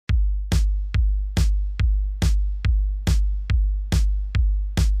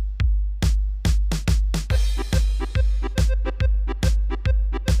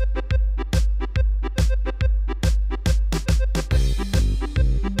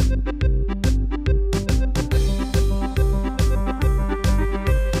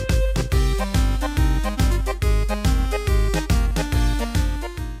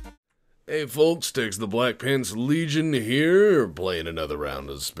folks, Tex the Black Pants Legion here, playing another round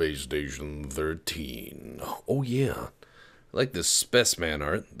of Spacestation 13. Oh yeah, I like this specimen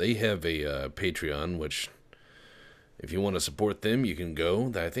art. They have a Patreon, which, if you want to support them, you can go.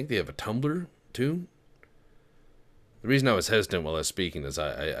 I think they have a Tumblr, too. The reason I was hesitant while I was speaking is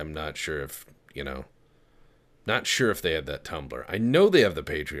I'm not sure if, not sure if they have that Tumblr. I know they have the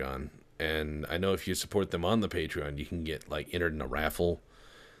Patreon, and I know if you support them on the Patreon, you can get, entered in a raffle.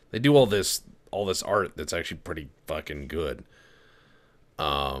 They do all this art that's actually pretty fucking good.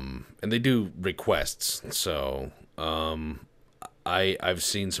 And they do requests, so I've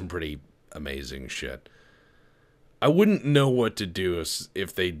seen some pretty amazing shit. I wouldn't know what to do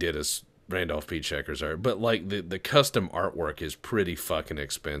if they did a Randolph P. Checkers art, but the custom artwork is pretty fucking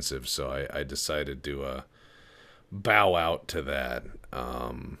expensive, so I decided to bow out to that.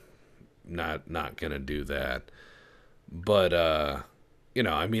 Not gonna do that, but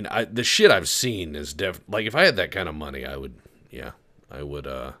the shit I've seen is if I had that kind of money, I would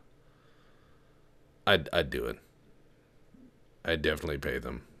I'd do it. I'd definitely pay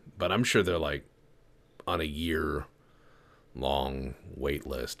them, but I'm sure they're on a year-long wait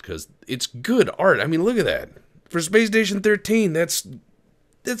list because it's good art. I mean, look at that for Space Station 13. That's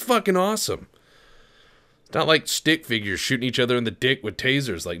fucking awesome. It's not like stick figures shooting each other in the dick with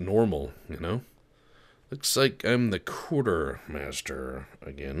tasers like normal, Looks like I'm the quartermaster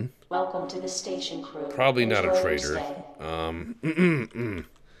again. Welcome to the station, crew. Probably not a traitor.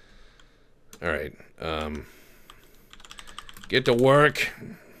 Alright. Get to work.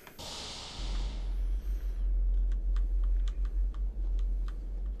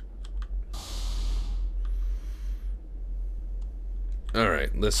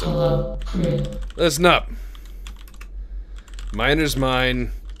 Alright, listen. Hello, crew. Listen up. Miner's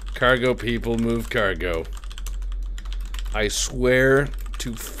mine. Cargo people move cargo. I swear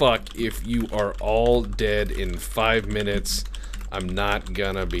to fuck if you are all dead in 5 minutes, I'm not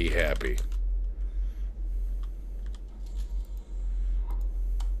gonna be happy.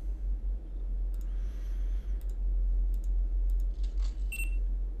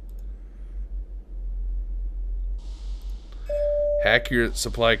 Hack your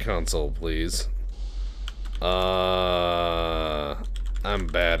supply console, please. I'm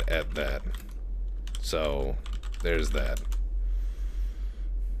bad at that. So, there's that.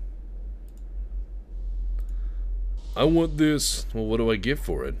 I want this. Well, what do I get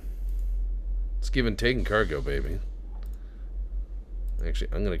for it? It's give and taking cargo, baby. Actually,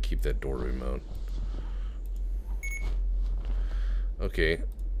 I'm gonna keep that door remote. Okay.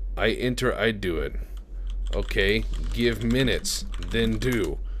 I enter, I do it. Okay, give minutes, then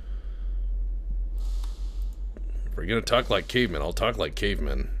do. If we're gonna talk like cavemen, I'll talk like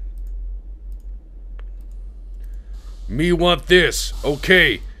cavemen. Me want this.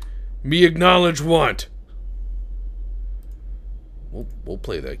 Okay. Me acknowledge want. We'll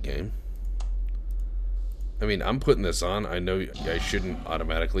play that game. I mean, I'm putting this on. I know I shouldn't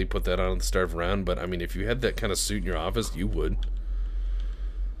automatically put that on at the start of a round, but I mean, if you had that kind of suit in your office, you would.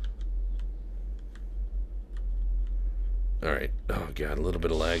 Alright. Oh, God, a little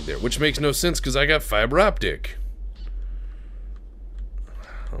bit of lag there. Which makes no sense, because I got fiber optic.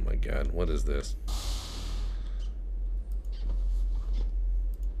 Oh, my God. What is this?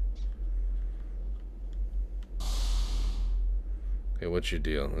 Okay, what's your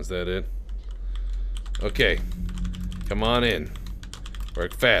deal? Is that it? Okay. Come on in.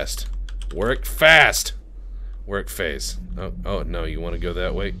 Work fast. Work fast! Work face. Oh, no, you want to go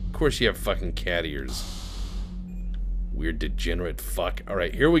that way? Of course you have fucking cat ears. Weird degenerate fuck.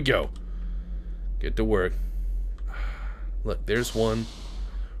 Alright, here we go. Get to work. Look, there's one.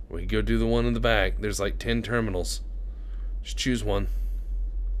 We can go do the one in the back. There's like 10 terminals. Just choose one.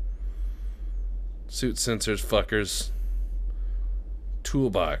 Suit sensors, fuckers.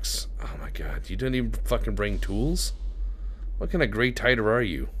 Toolbox. Oh my God, you didn't even fucking bring tools? What kind of gray tighter are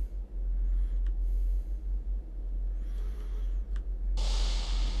you?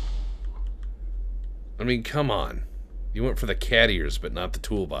 I mean, come on. You went for the cat ears, but not the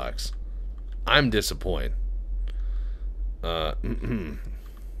toolbox. I'm disappointed.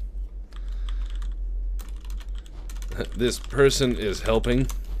 This person is helping.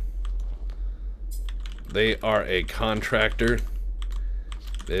 They are a contractor.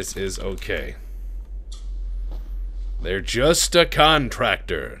 This is okay. They're just a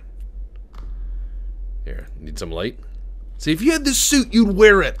contractor. Here, need some light? See, if you had this suit, you'd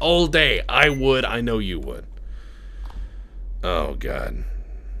wear it all day. I would. I know you would. Oh, God.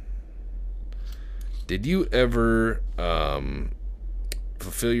 Did you ever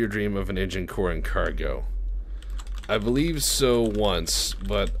fulfill your dream of an engine core in cargo? I believe so once,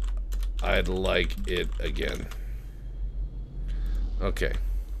 but I'd like it again. Okay.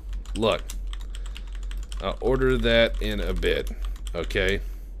 Look. I'll order that in a bit. Okay?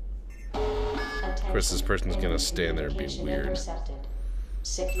 Of course, this person's gonna stand there and be weird.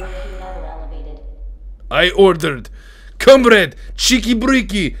 I ordered! Comrade! Cheeky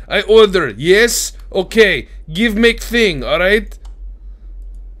breaky! I ordered! Yes? Okay. Give make thing, alright?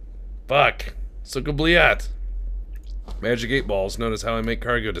 Fuck. Sukabliat. Magic 8 balls, notice how I make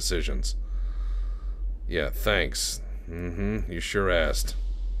cargo decisions. Yeah, thanks. You sure asked.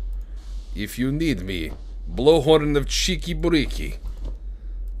 If you need me, blowhorn of cheeky breaky.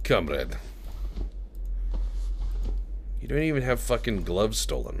 Comrade. You don't even have fucking gloves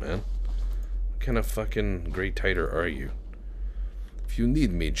stolen, man. What kind of fucking great titer are you? If you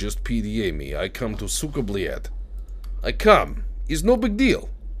need me, just PDA me. I come to Sukabliat. I come. It's no big deal.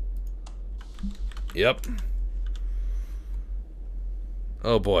 Yep.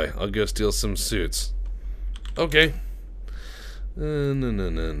 Oh boy, I'll go steal some suits. Okay.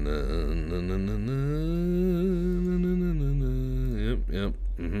 Yep.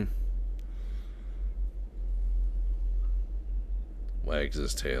 Wags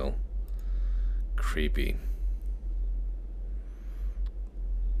his tail. Creepy.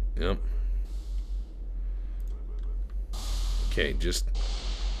 Yep. Okay, just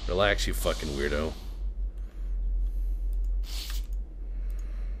relax, you fucking weirdo.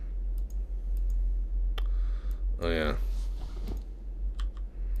 Oh yeah.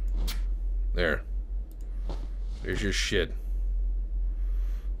 There. There's your shit.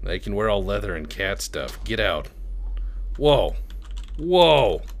 Now you can wear all leather and cat stuff. Get out. Whoa.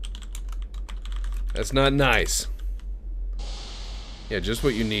 Whoa. That's not nice. Yeah, just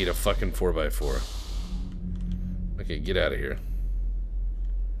what you need, a fucking 4x4. Okay, get out of here.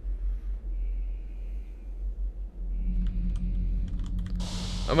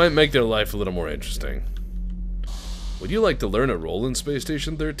 I might make their life a little more interesting. Would you like to learn a role in Space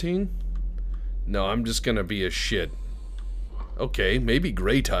Station 13? No, I'm just gonna be a shit. Okay, maybe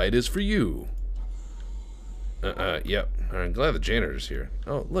Grey Tide is for you. Yep. I'm glad the janitor's here.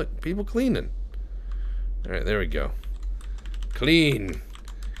 Oh, look, people cleaning. Alright, there we go. Clean!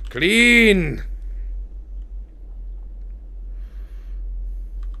 Clean!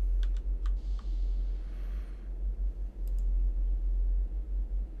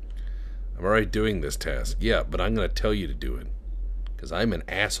 I'm alright doing this task. Yeah, but I'm gonna tell you to do it. Because I'm an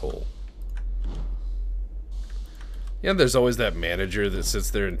asshole. Yeah, there's always that manager that sits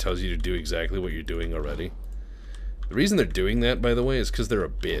there and tells you to do exactly what you're doing already. The reason they're doing that, by the way, is because they're a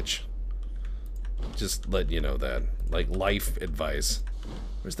bitch. Just letting you know that. Like life advice.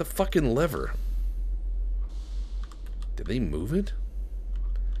 Where's the fucking lever? Did they move it?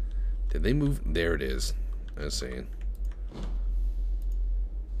 Did they move? There it is. I was saying.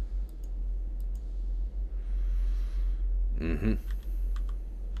 I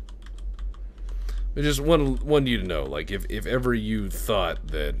just want you to know, like, if ever you thought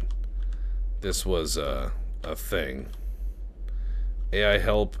that this was a thing, AI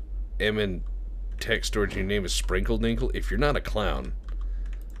help, M in tech storage, your name is Sprinkle Dinkle. If you're not a clown,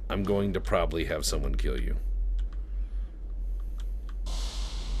 I'm going to probably have someone kill you.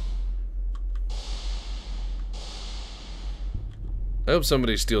 I hope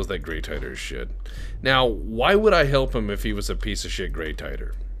somebody steals that Grey Titer shit. Now, why would I help him if he was a piece of shit Grey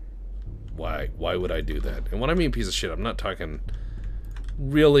Titer? Why? Why would I do that? And when I mean piece of shit, I'm not talking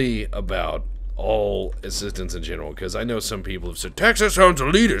really about all assistants in general, because I know some people have said, Texas sounds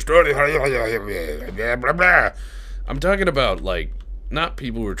elitist. I'm talking about, like, not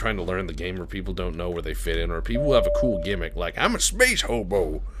people who are trying to learn the game or people don't know where they fit in, or people who have a cool gimmick, like, I'm a space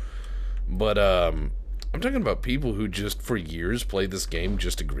hobo. But, I'm talking about people who just, for years, play this game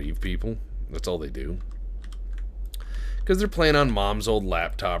just to grieve people. That's all they do. Because they're playing on mom's old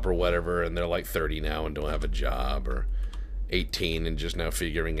laptop or whatever, and they're like 30 now and don't have a job, or 18 and just now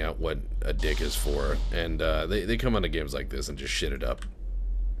figuring out what a dick is for. And they come onto games like this and just shit it up.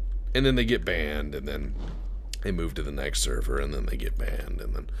 And then they get banned, and then they move to the next server, and then they get banned,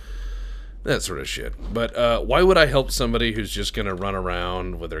 and then that sort of shit. But why would I help somebody who's just gonna run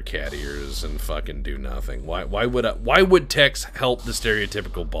around with their cat ears and fucking do nothing? Why would Tex help the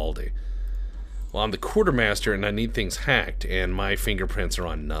stereotypical baldy? Well, I'm the quartermaster and I need things hacked, and my fingerprints are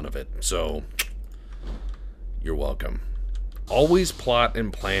on none of it. So, you're welcome. Always plot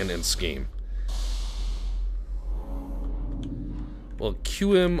and plan and scheme. Well,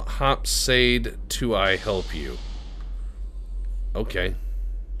 QM hop said to I help you. Okay.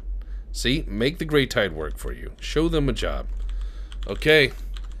 See? Make the Grey Tide work for you. Show them a job. Okay.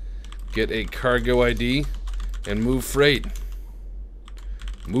 Get a cargo ID and move freight.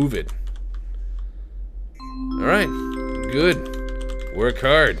 Move it. Alright, good. Work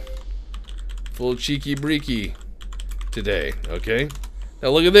hard. Full cheeky breaky today, okay? Now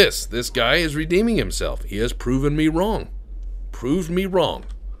look at this. This guy is redeeming himself. He has proven me wrong. Proved me wrong.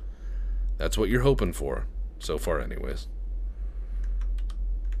 That's what you're hoping for. So far, anyways.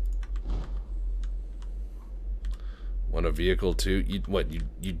 Want a vehicle too?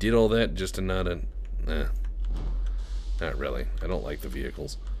 You did all that just to not not really. I don't like the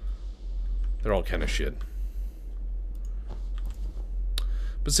vehicles. They're all kind of shit.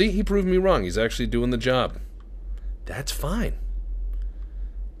 But see, he proved me wrong. He's actually doing the job. That's fine.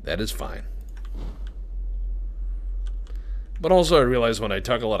 That is fine. But also I realize when I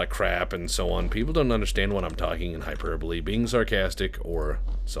talk a lot of crap and so on, people don't understand when I'm talking in hyperbole, being sarcastic or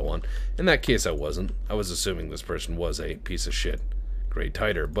so on. In that case, I wasn't. I was assuming this person was a piece of shit. Great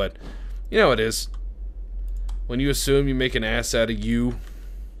titer. But, you know how it is. When you assume, you make an ass out of you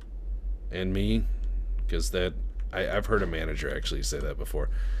and me. Because that... I've heard a manager actually say that before.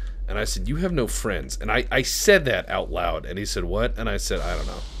 And I said, you have no friends. And I said that out loud. And he said, what? And I said, I don't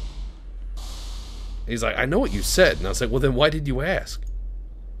know. He's like, I know what you said. And I was like, well, then why did you ask?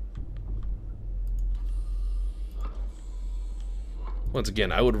 Once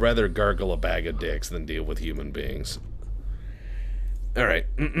again, I would rather gargle a bag of dicks than deal with human beings. Alright.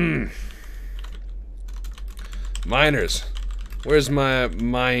 Miners. Where's my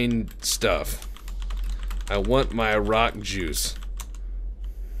mine stuff? I want my rock juice.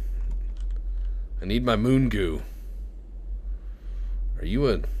 I need my moon goo. Are you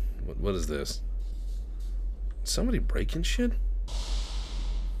a... What is this? Somebody breaking shit?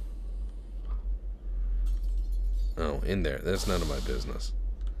 Oh, in there. That's none of my business.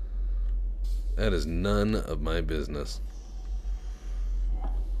 That is none of my business.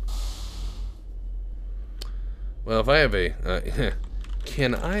 Well, if I have a...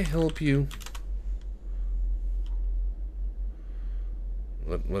 can I help you?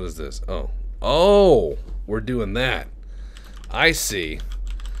 What is this? Oh. Oh! We're doing that. I see.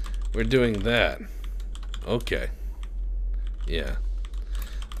 We're doing that. Okay. Yeah.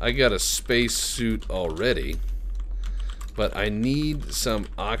 I got a space suit already. But I need some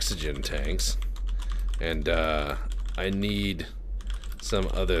oxygen tanks. And, I need some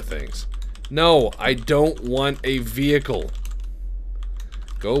other things. No, I don't want a vehicle.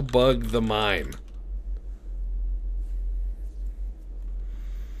 Go bug the mime.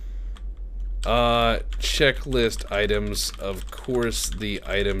 Checklist items. Of course, the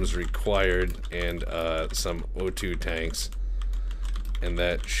items required, and some O2 tanks, and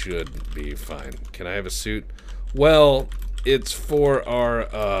that should be fine. Can I have a suit? Well, it's for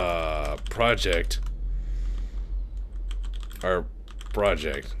our project. Our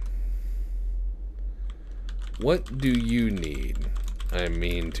project. What do you need? I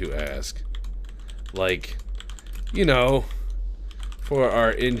mean to ask. Like, you know, for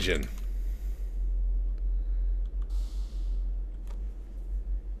our engine.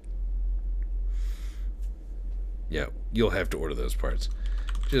 Yeah, you'll have to order those parts.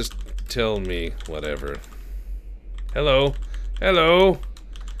 Just tell me whatever. Hello? Hello?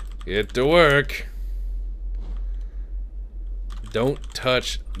 Get to work. Don't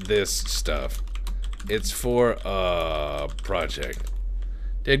touch this stuff. It's for a project.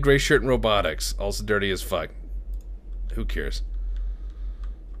 Dead gray shirt and robotics. Also dirty as fuck. Who cares?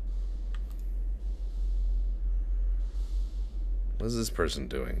 What is this person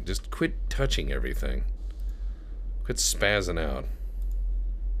doing? Just quit touching everything. Quit spazzing out.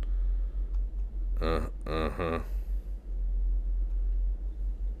 Uh-huh.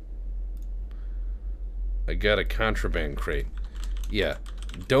 I got a contraband crate. Yeah,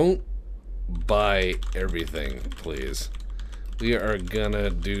 don't buy everything, please. We are gonna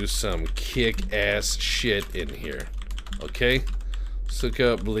do some kick-ass shit in here. Okay?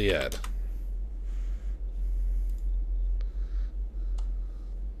 Suka bliad.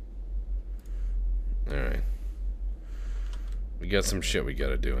 Alright. We got some shit we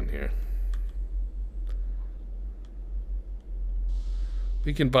gotta do in here.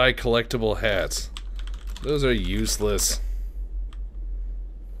 We can buy collectible hats. Those are useless.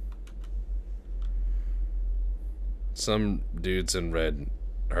 Some dudes in red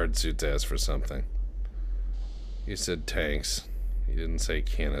hard suits asked for something. You said tanks. You didn't say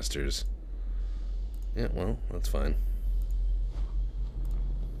canisters. Yeah, well, that's fine.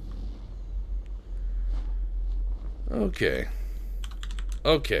 Okay.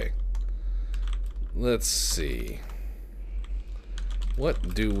 Okay. Let's see.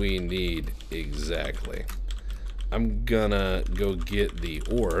 What do we need exactly? I'm gonna go get the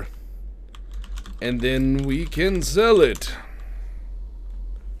ore, and then we can sell it.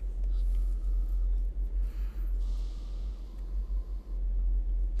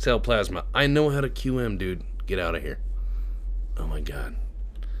 Cell plasma. I know how to QM, dude. Get out of here. Oh my god.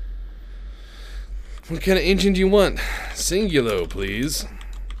 What kind of engine do you want? Singulo, please.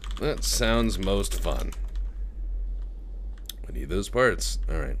 That sounds most fun. I need those parts.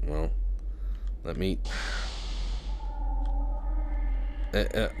 Alright, well, let me...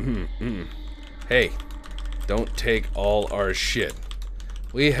 Hey, don't take all our shit.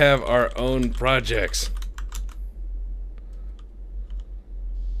 We have our own projects.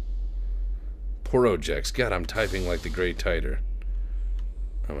 Projects. God, I'm typing like the Great Titer.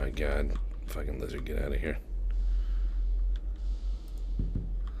 Oh my god. Fucking lizard, get out of here.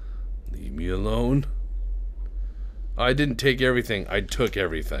 Leave me alone. Oh, I didn't take everything. I took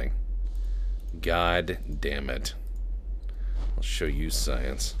everything. God damn it. I'll show you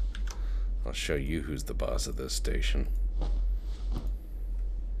science. I'll show you who's the boss of this station.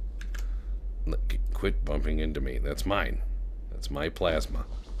 Look, quit bumping into me. That's mine. That's my plasma.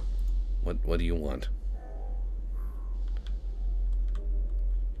 What do you want?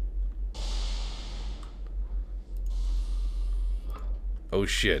 Oh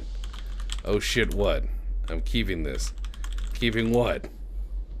shit. Oh shit, what? I'm keeping this. Keeping what?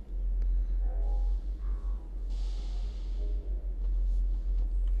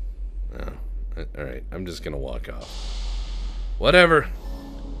 Oh, alright, I'm just gonna walk off. Whatever.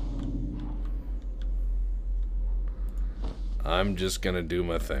 I'm just gonna do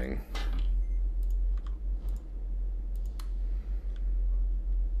my thing.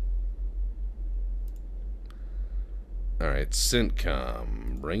 Alright,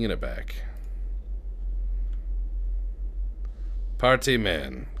 Syntcom, bringing it back. Party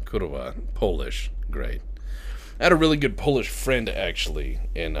man, kurwa, Polish, great. I had a really good Polish friend, actually,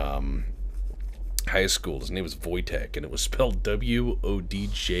 in high school. His name was Wojtek, and it was spelled W-O-D-J-T-E-C,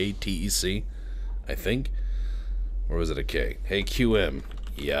 I think. Or was it a K? Hey, QM.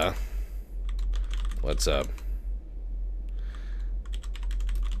 Yeah? What's up?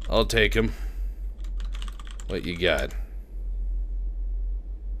 I'll take him. What you got?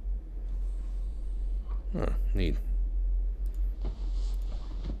 Huh, neat.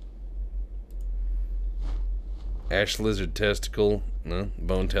 Ash lizard testicle. No,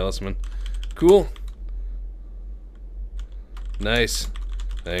 bone talisman. Cool. Nice.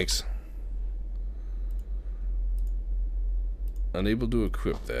 Thanks. Unable to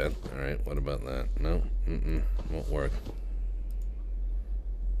equip that. Alright, what about that? No? Won't work.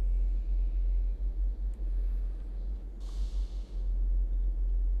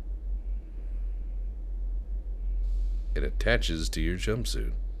 It attaches to your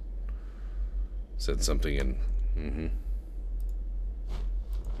jumpsuit. Said something in...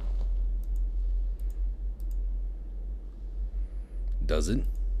 Does it?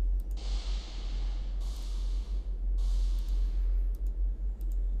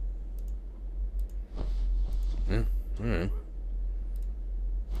 Yeah, alright.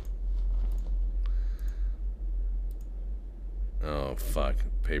 Oh, fuck.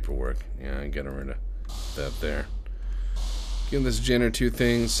 Paperwork. Yeah, I gotta rid of that there. Give this janitor 2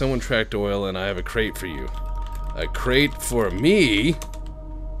 things. Someone tracked oil, and I have a crate for you. A crate for me?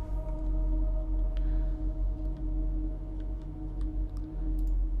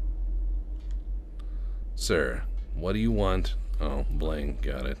 Sir, what do you want? Oh, bling.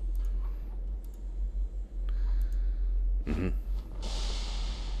 Got it.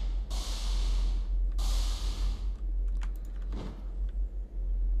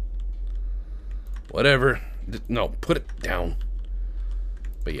 Whatever. No, put it down.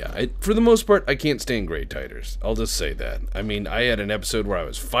 But yeah, for the most part, I can't stand Great Titers. I'll just say that. I mean, I had an episode where I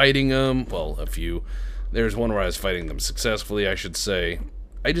was fighting them. Well, a few. There's one where I was fighting them successfully, I should say.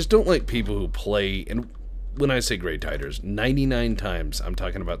 I just don't like people who play, and when I say Great Titers, 99 times I'm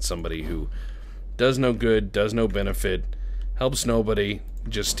talking about somebody who does no good, does no benefit, helps nobody,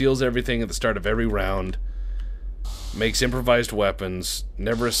 just steals everything at the start of every round, makes improvised weapons,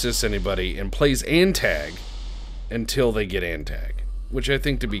 never assists anybody, and plays Antag until they get Antag, which I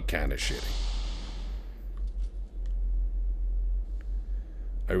think to be kind of shitty.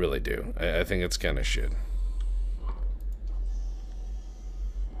 I really do. I think it's kind of shit.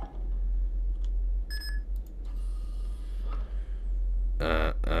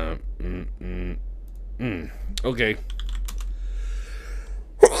 Okay.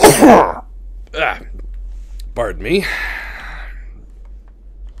 Pardon me.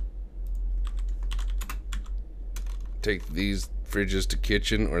 Take these fridges to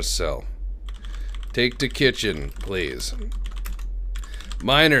kitchen or sell. Take to kitchen, please.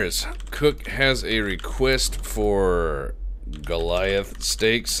 Miners, Cook has a request for Goliath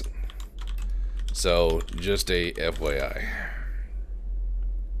steaks. So, just a FYI.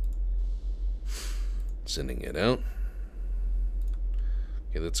 Sending it out.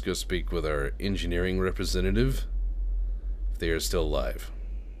 Okay, let's go speak with our engineering representative, if they are still alive.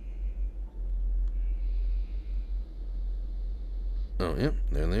 Oh, yeah,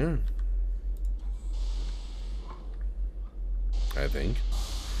 there they are. I think.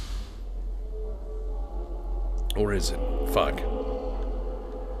 Or is it? Fuck.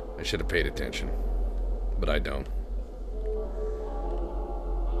 I should have paid attention. But I don't.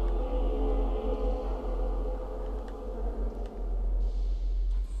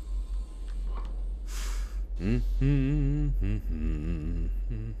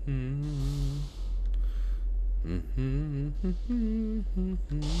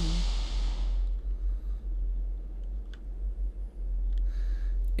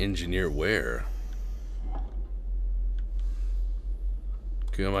 Engineer where?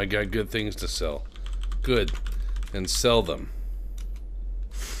 Come, I got good things to sell. Good. And sell them.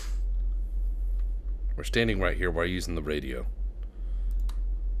 We're standing right here while using the radio.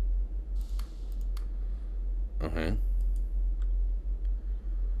 Okay.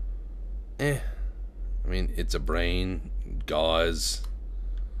 I mean, it's a brain, gauze.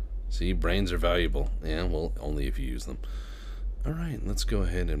 See, brains are valuable. Yeah, well, only if you use them. Alright, let's go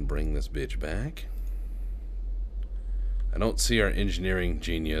ahead and bring this bitch back. I don't see our engineering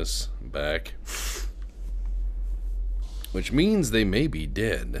genius back. Which means they may be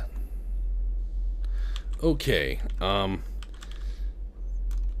dead. Okay,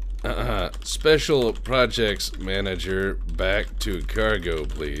 Special Projects Manager, back to cargo,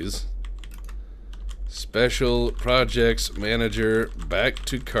 please. Special Projects Manager, back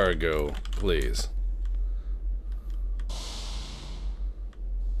to cargo, please.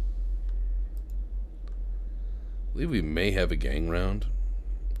 I believe we may have a gang round.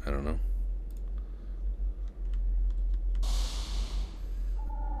 I don't know.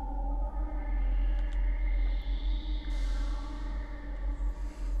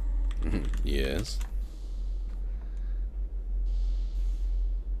 Yes.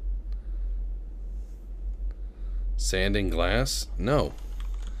 Sand and glass? No.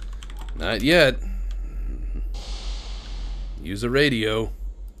 Not yet. Use a radio.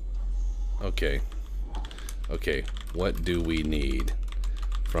 Okay. Okay, what do we need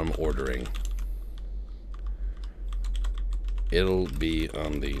from ordering? It'll be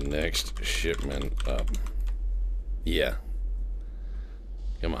on the next shipment up. Yeah.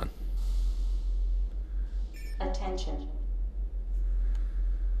 Come on. Attention.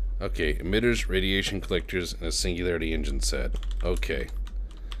 Okay, emitters, radiation collectors, and a singularity engine set. Okay.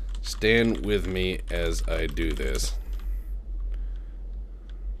 Stand with me as I do this.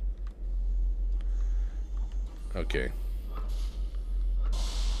 Okay.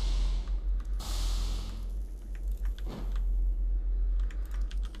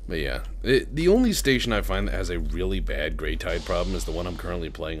 But yeah, the only station I find that has a really bad gray tide problem is the one I'm currently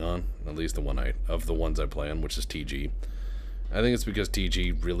playing on. At least the one of the ones I play on, which is TG. I think it's because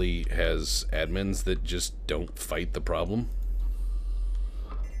TG really has admins that just don't fight the problem.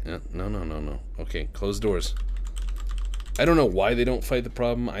 Yeah, no. Okay, close doors. I don't know why they don't fight the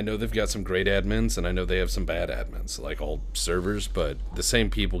problem. I know they've got some great admins, and I know they have some bad admins, like all servers, but the same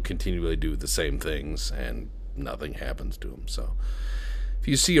people continually do the same things, and nothing happens to them, so... If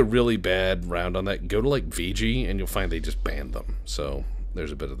you see a really bad round on that, go to, like, VG, and you'll find they just banned them. So,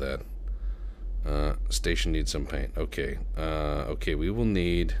 there's a bit of that. Station needs some paint. Okay. Okay, we will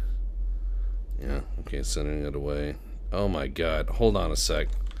need... Yeah, okay, sending it away. Oh my god. Hold on a sec.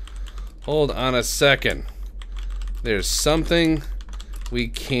 Hold on a second. There's something we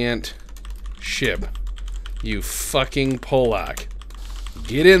can't ship. You fucking Polak.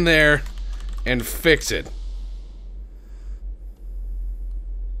 Get in there and fix it.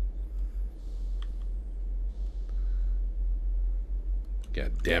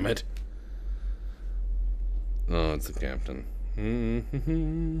 God damn it. Oh, it's the captain.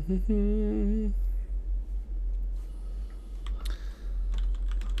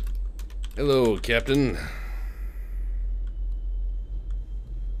 Hello, Captain.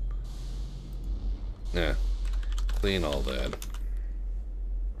 Yeah, clean all that.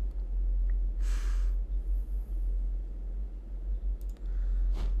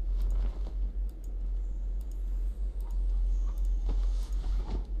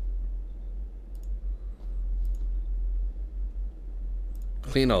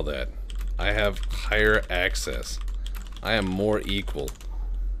 Clean all that. I have higher access. I am more equal.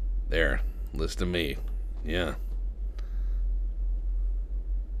 There. Listen to me. Yeah.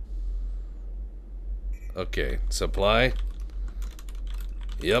 Okay. Supply.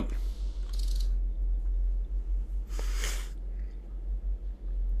 Yep.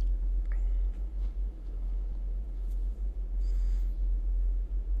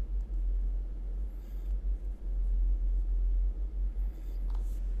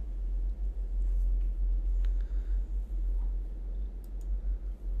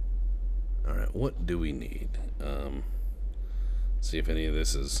 what do we need? See if any of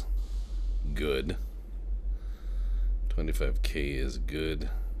this is good. 25k is good.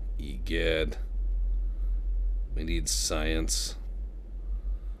 Egad. We need science.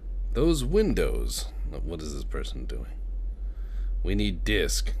 Those windows. What is this person doing? We need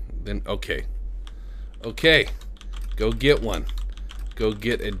disc. Then, okay. Okay. Go get one. Go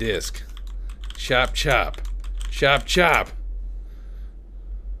get a disc. Chop, chop. Chop, chop.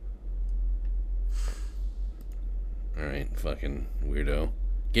 Alright, fucking weirdo.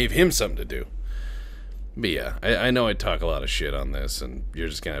 Gave him something to do. But yeah, I know I talk a lot of shit on this, and you're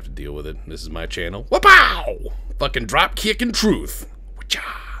just gonna have to deal with it. This is my channel. Wapow! Fucking drop kicking truth.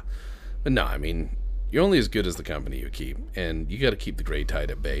 Wah-cha! But no, I mean, you're only as good as the company you keep, and you gotta keep the gray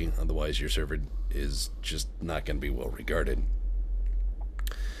tide at bay, otherwise your server is just not gonna be well regarded.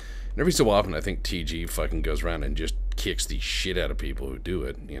 And every so often, I think TG fucking goes around and just kicks the shit out of people who do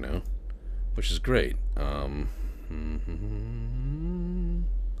it, you know? Which is great.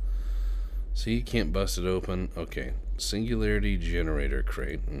 See, you can't bust it open. Okay. Singularity generator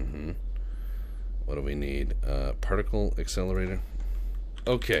crate. What do we need? Particle accelerator.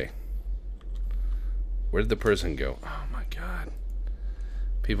 Okay. Where did the person go? Oh my god.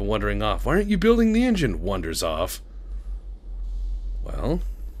 People wandering off. Why aren't you building the engine? Wanders off. Well.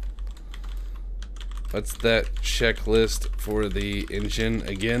 What's that checklist for the engine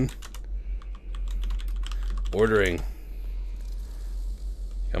again? Ordering.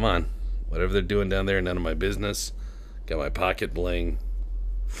 Come on. Whatever they're doing down there, none of my business. Got my pocket bling.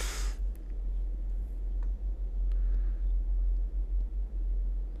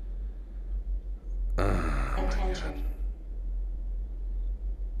 Attention.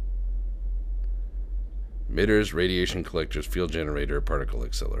 Emitters, radiation collectors, field generator, particle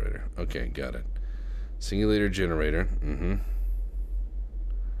accelerator. Okay, got it. Simulator generator.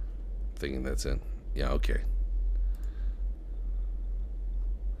 Thinking that's it. Yeah, okay.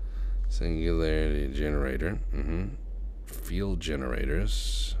 Singularity generator. Field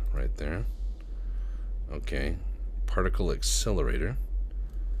generators. Right there. Okay. Particle accelerator.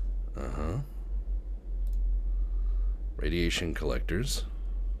 Radiation collectors.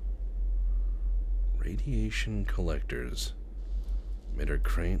 Radiation collectors. Emitter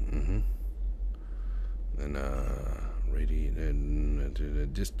crate. Then,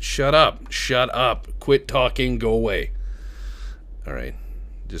 just shut up. Shut up. Quit talking. Go away. Alright.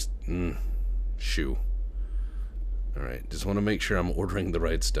 Just, shoo. Alright, just want to make sure I'm ordering the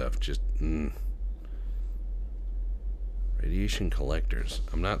right stuff. Just, Radiation collectors.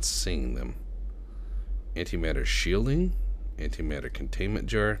 I'm not seeing them. Antimatter shielding. Antimatter containment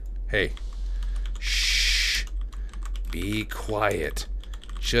jar. Hey. Shh. Be quiet.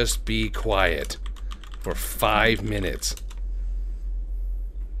 Just be quiet. For 5 minutes.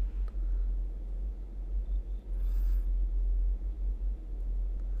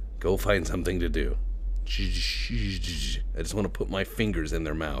 Go find something to do. I just want to put my fingers in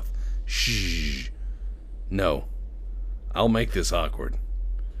their mouth. No. I'll make this awkward.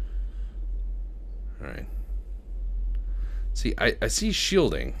 Alright. See, I see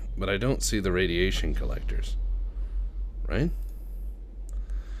shielding, but I don't see the radiation collectors. Right?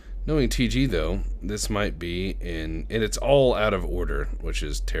 Knowing TG, though, this might be in... And it's all out of order, which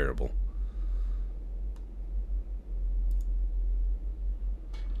is terrible.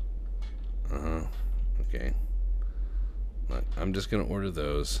 Okay. I'm just gonna order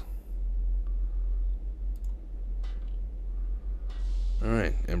those.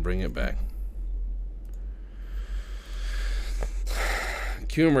 Alright, and bring it back.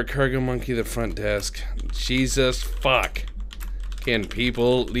 Humor Cargo Monkey, the front desk. Jesus fuck. Can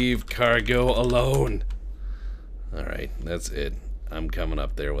people leave cargo alone? Alright, that's it. I'm coming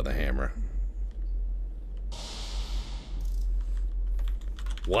up there with a hammer.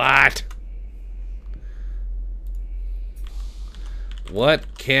 What?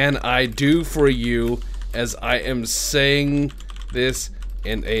 What can I do for you as I am saying this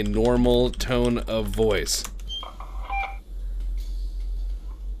in a normal tone of voice?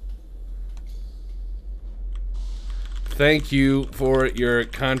 Thank you for your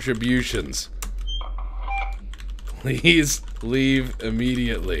contributions. Please leave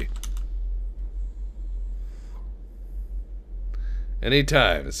immediately.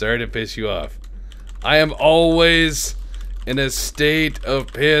 Anytime. Sorry to piss you off. I am always in a state of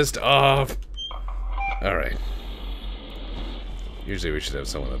pissed off. Alright. Usually we should have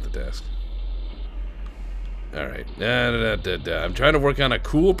someone at the desk. Alright. I'm trying to work on a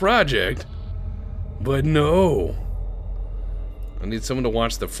cool project. But no. I need someone to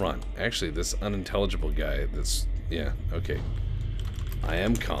watch the front. Actually, this unintelligible guy that's... Yeah, okay. I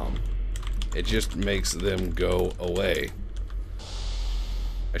am calm. It just makes them go away.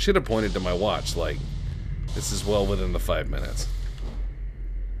 I should have pointed to my watch, like, this is well within the 5 minutes.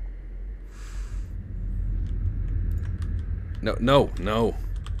 No, no, no,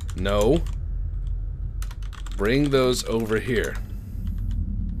 no. Bring those over here.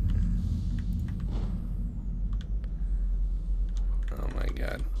 Oh my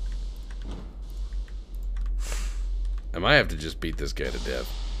god. I might have to just beat this guy to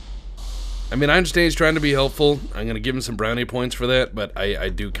death. I mean, I understand he's trying to be helpful. I'm going to give him some brownie points for that, but I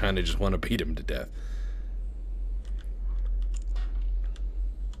do kind of just want to beat him to death.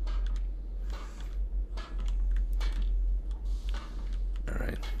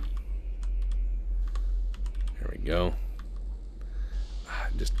 Alright. There we go.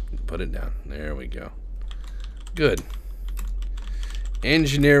 Just put it down. There we go. Good.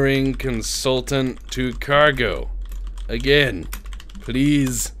 Engineering consultant to cargo. Again.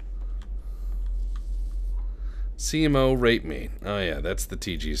 Please. CMO rate me. Oh yeah, that's the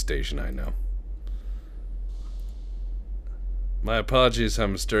TG station I know. My apologies,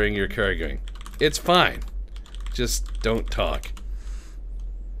 I'm stirring your cargoing. It's fine. Just don't talk.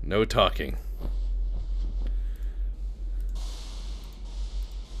 No talking.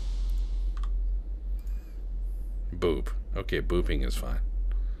 Boop. Okay, booping is fine.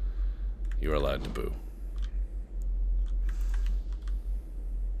 You're allowed to boo.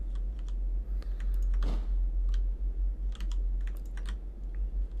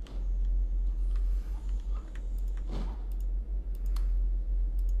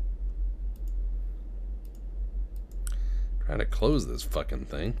 Trying to close this fucking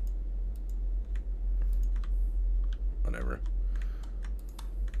thing. Whatever.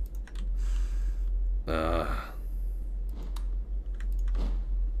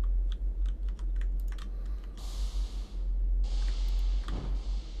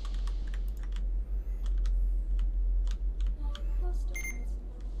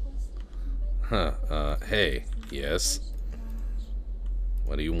 Hey, yes.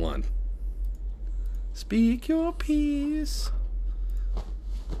 What do you want? Speak your piece.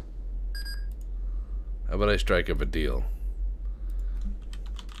 How about I strike up a deal?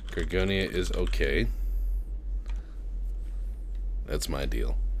 Gorgonia is okay. That's my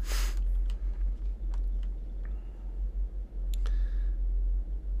deal.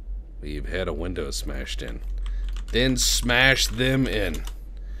 We've had a window smashed in. Then smash them in.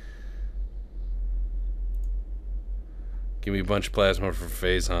 Give me a bunch of plasma for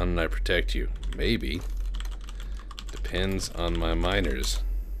phase on and I protect you. Maybe. Depends on my miners.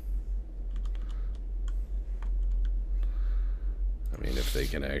 I mean, if they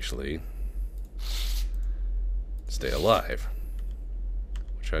can actually stay alive.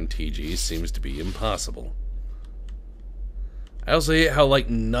 Which on TG seems to be impossible. I also hate how, like,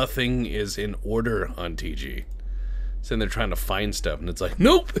 nothing is in order on TG. So then they're trying to find stuff and it's like,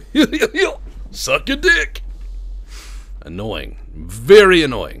 nope! Suck a dick! Annoying. Very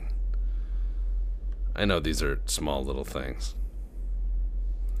annoying. I know these are small little things.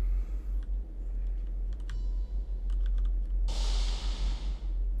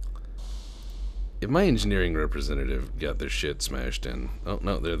 If my engineering representative got their shit smashed in... Oh,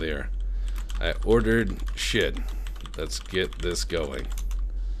 no, there they are. I ordered shit. Let's get this going.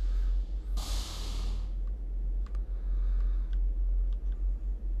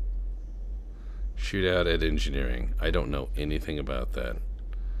 Shootout at engineering. I don't know anything about that.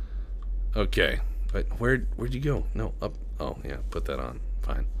 Okay. But where'd you go? No, up. Oh, yeah, put that on.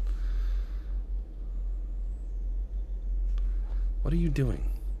 Fine. What are you doing?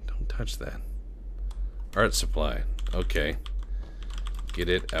 Don't touch that. Art supply. Okay. Get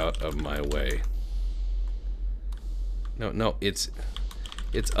it out of my way. No, it's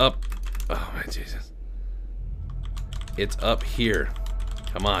up. Oh, my Jesus. It's up here.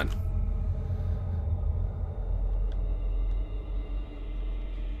 Come on.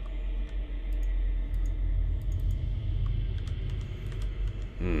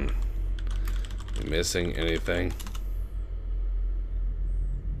 You missing anything?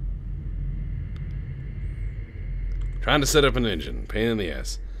 Trying to set up an engine. Pain in the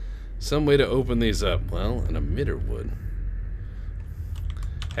ass. Some way to open these up. Well, an emitter would.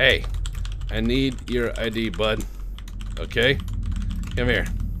 Hey, I need your ID, bud. Okay? Come here.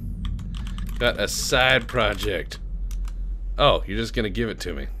 Got a side project. Oh, you're just gonna give it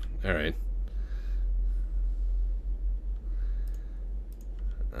to me. Alright.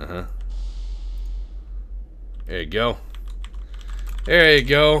 Uh-huh. There you go. There you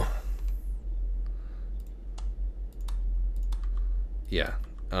go. Yeah.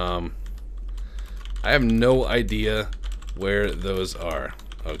 I have no idea where those are.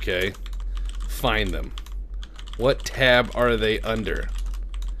 Okay? find them. What tab are they under?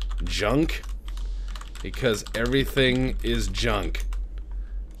 Junk? Because everything is junk.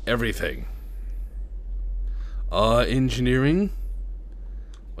 Everything. Engineering?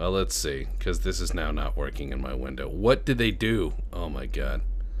 Well, let's see, because this is now not working in my window. What did they do? Oh my god.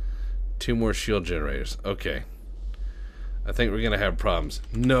 2 more shield generators. Okay. I think we're gonna have problems.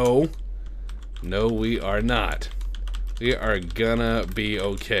 No. No, we are not. We are gonna be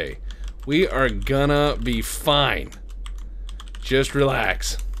okay. We are gonna be fine. Just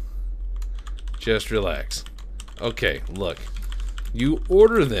relax. Just relax. Okay, look. You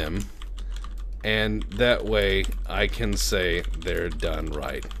order them, and that way I can say they're done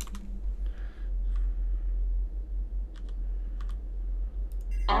right.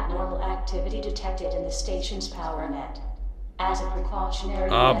 Abnormal activity detected in the station's power net. As a precautionary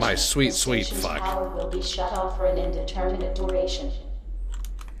Ah, measure, my sweet, the sweet station's fuck. power will be shut off for an indeterminate duration.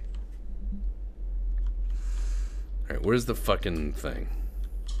 Alright, where's the fucking thing?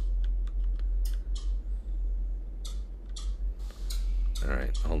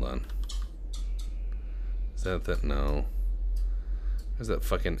 Alright, hold on. Is that? No. Where's that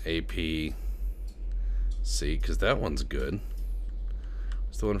fucking AP? See, because that one's good.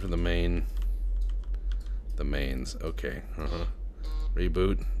 It's the one for the main. The mains. Okay.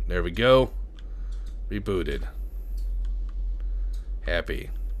 Reboot. There we go. Rebooted.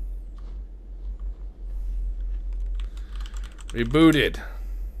 Happy. Rebooted.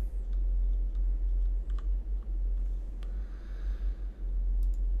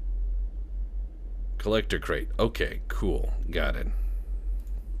 Collector crate. Okay, cool. Got it.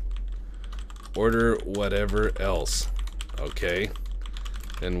 Order whatever else. Okay.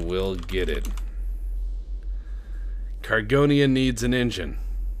 Then we'll get it. Cargonia needs an engine.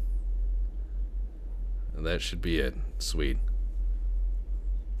 And that should be it. Sweet.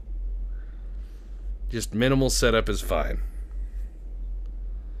 Just minimal setup is fine.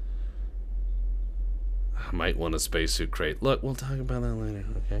 I might want a spacesuit crate. Look, we'll talk about that later,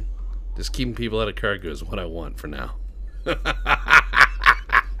 okay? Just keeping people out of cargo is what I want for now.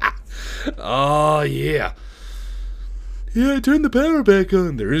 Oh, yeah. Yeah, turn the power back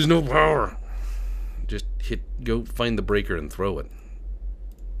on. There is no power. Just go find the breaker and throw it.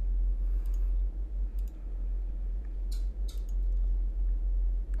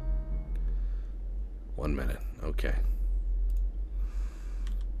 One minute. Okay.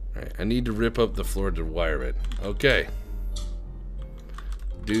 Alright, I need to rip up the floor to wire it. Okay.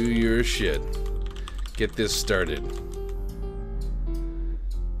 Do your shit. Get this started.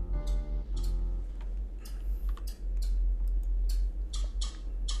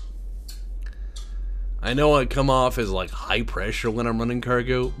 I know I come off as like high pressure when I'm running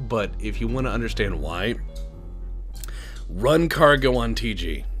cargo, but if you want to understand why, run cargo on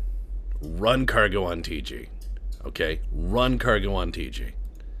TG. Run cargo on TG. Okay? Run cargo on TG.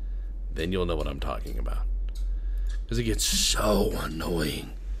 Then you'll know what I'm talking about. Because it gets so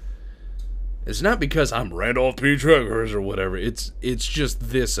annoying. It's not because I'm Randolph P. Truckers or whatever. It's just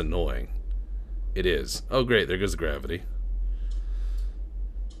this annoying. It is. Oh, great. There goes the gravity.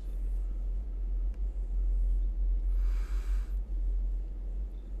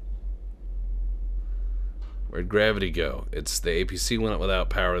 Where'd gravity go? It's the APC went up without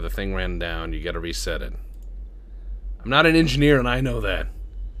power. The thing ran down. You got to reset it. I'm not an engineer, and I know that.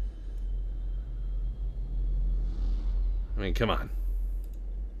 I mean, come on.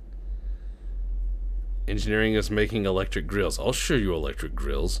 Engineering is making electric grills. I'll show you electric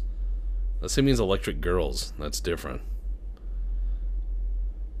grills. Unless it means electric girls. That's different.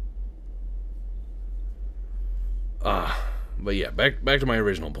 But yeah, back to my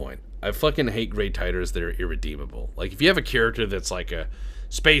original point. I fucking hate gray titers that are irredeemable. Like, if you have a character that's like a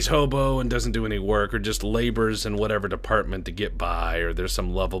space hobo and doesn't do any work, or just labors in whatever department to get by, or there's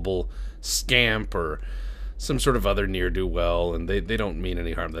some lovable scamp, or some sort of other ne'er-do-well, and they don't mean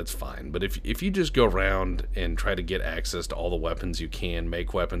any harm, that's fine. But if you just go around and try to get access to all the weapons you can,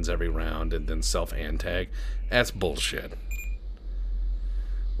 make weapons every round, and then self-antag, that's bullshit.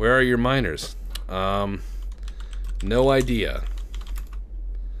 Where are your miners? No idea.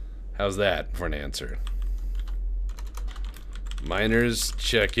 How's that for an answer? Miners,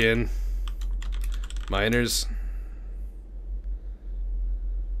 check in. Miners.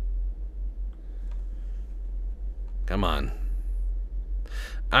 Come on.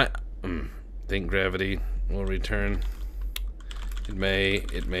 I think gravity will return. It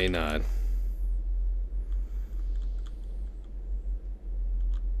may not.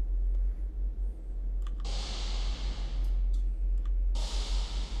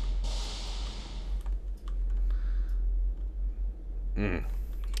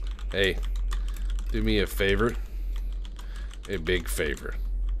 Hey, Do me a favor. A big favor.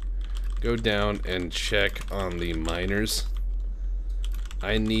 Go down and check on the miners.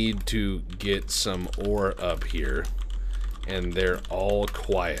 I need to get some ore up here, and they're all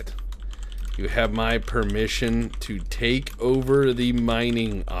quiet. You have my permission to take over the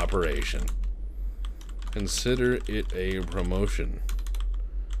mining operation. Consider it a promotion.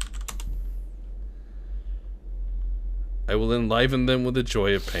 I will enliven them with the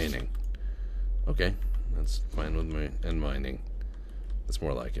joy of painting. Okay, that's fine with me. And mining. That's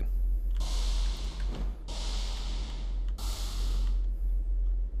more like it.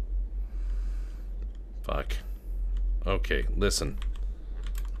 Fuck. Okay, listen.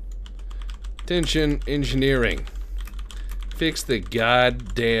 Attention, engineering. Fix the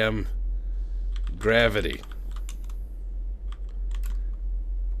goddamn gravity.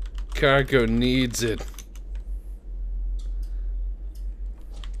 Cargo needs it.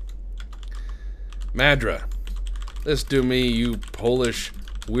 Madra, listen to me, you Polish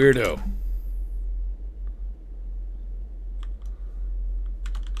weirdo.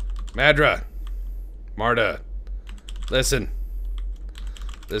 Madra, Marta, listen.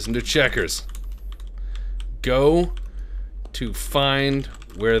 Listen to Checkers. Go to find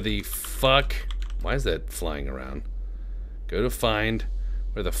where the fuck... Why is that flying around? Go to find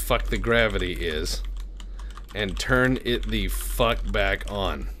where the fuck the gravity is and turn it the fuck back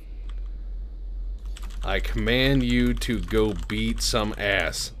on. I command you to go beat some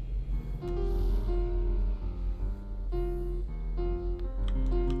ass.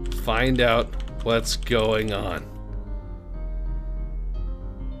 Find out what's going on.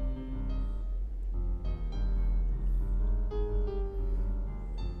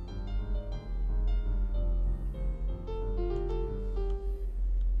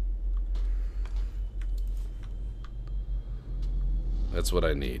 That's what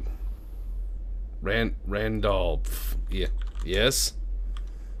I need. Randolph. Yeah. Yes?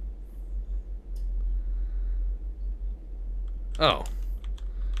 Oh.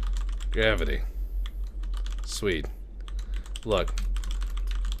 Gravity. Sweet. Look.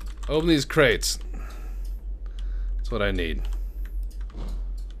 Open these crates. That's what I need.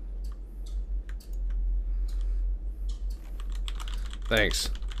 Thanks.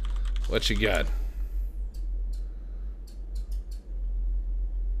 What you got?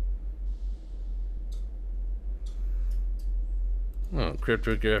 Oh,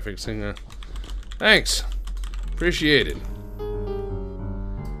 cryptographic signal. Thanks. Appreciate it.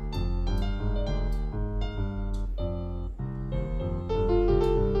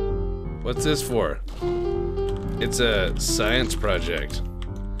 What's this for? It's a science project,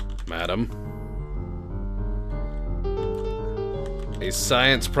 madam. A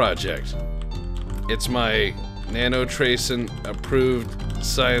science project. It's my nanotracin approved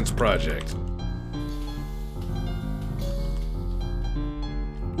science project.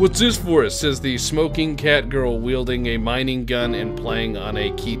 What's this for? It says the smoking cat girl wielding a mining gun and playing on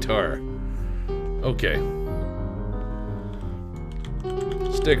a guitar. Okay.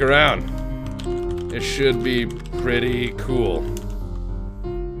 Stick around. It should be pretty cool.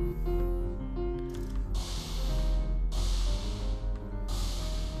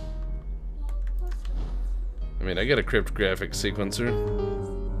 I mean, I got a cryptographic sequencer.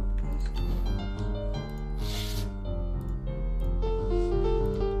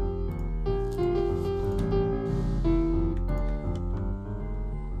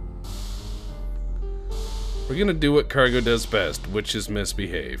 We're gonna do what Cargo does best, which is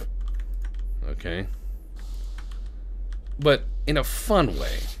misbehave. Okay? But in a fun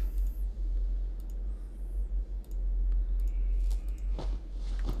way.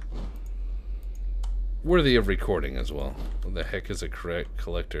 Worthy of recording as well. What the heck is a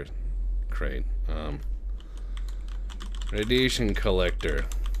collector crate? Radiation collector.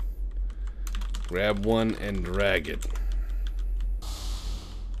 Grab one and drag it.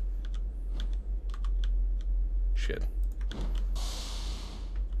 Shit.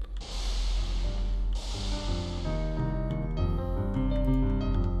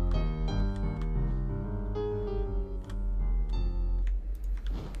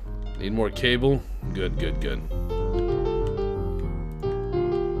 Need more cable? Good, good, good.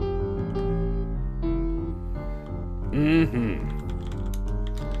 Mm-hmm.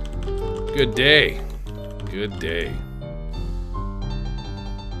 Good day. Good day.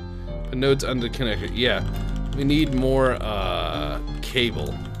 Put nodes under the connector. Yeah. We need more,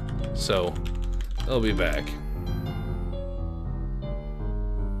 cable. So, I'll be back.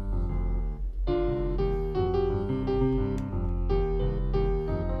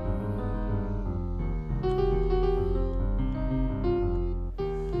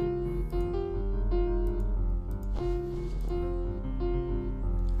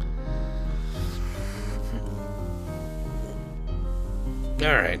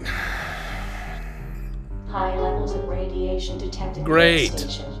 Alright. High levels of radiation detected. Great. Near the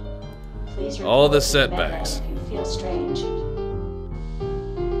station. Please report All the to setbacks. If you feel strange.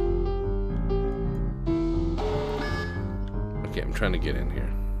 Okay, I'm trying to get in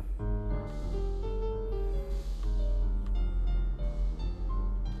here.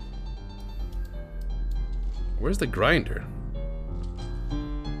 Where's the grinder?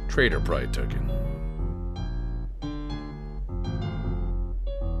 Traitor probably took it.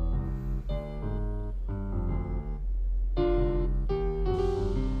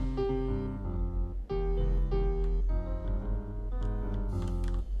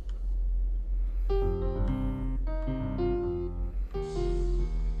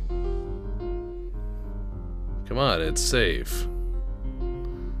 Come on, it's safe.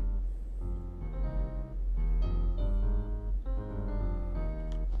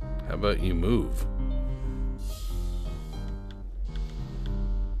 How about you move?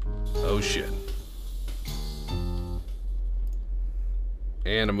 Oh shit.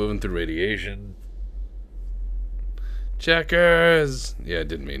 And I'm moving through radiation. Checkers! Yeah, I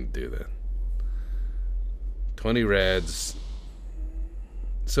didn't mean to do that. 20 rads.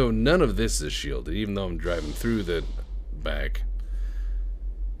 So none of this is shielded, even though I'm driving through the back.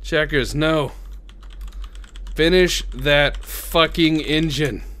 Checkers, no. Finish that fucking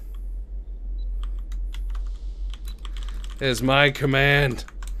engine. Is my command.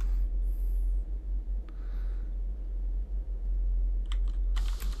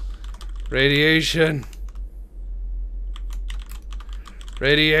 Radiation.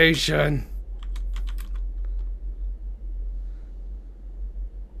 Radiation.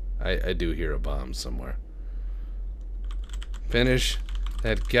 I do hear a bomb somewhere. Finish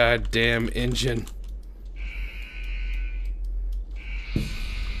that goddamn engine.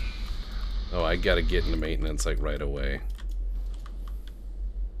 Oh, I gotta get into maintenance like right away.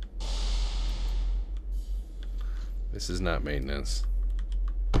 This is not maintenance.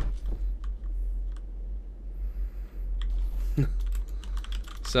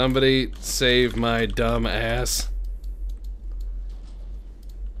 Somebody save my dumb ass.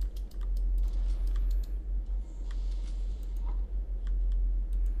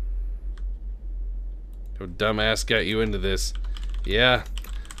 Your dumb ass got you into this. Yeah.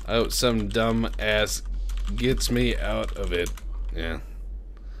 Oh, some dumb ass gets me out of it. Yeah.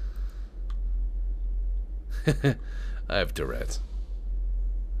 I have Tourette's.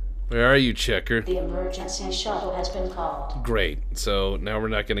 Where are you, Checker? The emergency shuttle has been called. Great. So now we're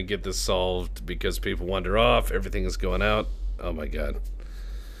not going to get this solved because people wander off. Everything is going out. Oh my god.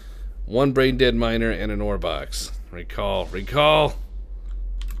 One brain dead miner and an ore box. Recall. Recall.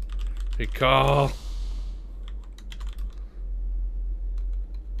 Recall.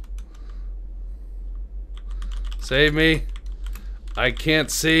 Save me. I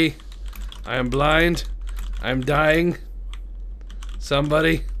can't see. I am blind. I'm dying.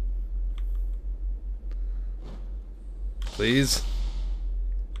 Somebody. Please.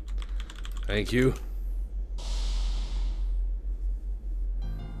 Thank you.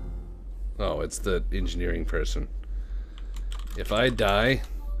 Oh, it's the engineering person. If I die,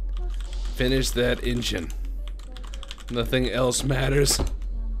 finish that engine. Nothing else matters.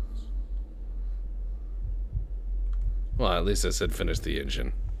 Well, at least I said finish the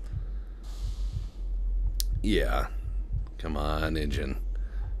engine. Yeah. Come on, engine.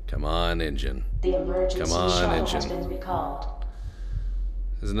 Come on, engine. The emergency Come on, shuttle engine. has been recalled.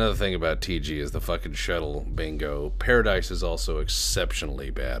 There's another thing about TG is the fucking shuttle bingo. Paradise is also exceptionally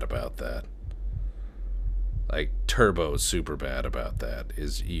bad about that. Like, Turbo is super bad about that.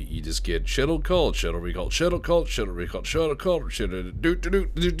 Is you just get shuttle called, shuttle recalled, shuttle called, shuttle recalled, shuttle called, shuttle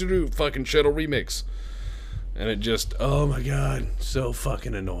do fucking shuttle remix. And it just, oh my god, so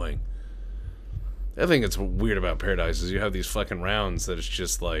fucking annoying. I think it's weird about Paradise is you have these fucking rounds that it's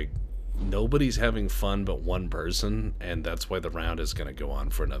just like nobody's having fun but one person, and that's why the round is gonna go on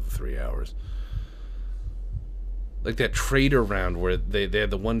for another 3 hours. Like that trader round where they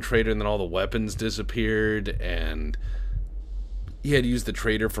had the one trader and then all the weapons disappeared, and you had to use the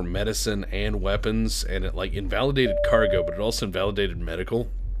trader for medicine and weapons, and it like invalidated cargo, but it also invalidated medical.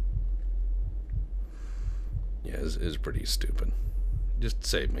 Yeah, it's pretty stupid. Just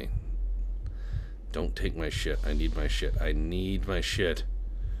save me. Don't take my shit. I need my shit. I need my shit.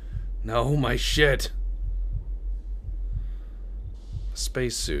 No, my shit. A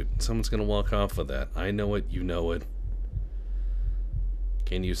spacesuit. Someone's gonna walk off with that. I know it. You know it.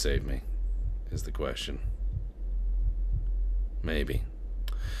 Can you save me? Is the question. Maybe.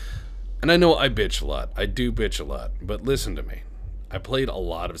 And I know I bitch a lot. I do bitch a lot. But listen to me. I played a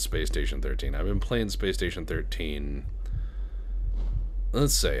lot of Space Station 13. I've been playing Space Station 13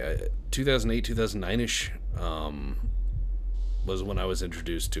 let's say 2008, 2009-ish was when I was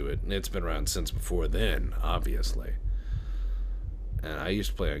introduced to it, and it's been around since before then, obviously. And I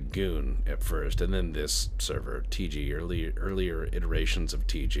used to play on Goon at first, and then this server, TG, earlier iterations of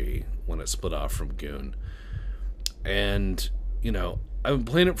TG, when it split off from Goon. And, you know, I've been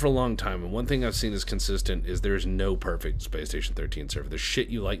playing it for a long time, and one thing I've seen is consistent is there's no perfect Space Station 13 server. There's shit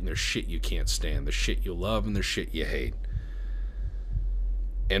you like, and there's shit you can't stand. There's shit you love, and there's shit you hate.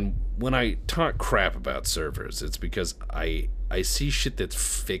 And when I talk crap about servers, it's because I see shit that's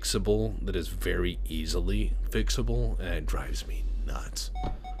fixable, that is very easily fixable, and it drives me nuts.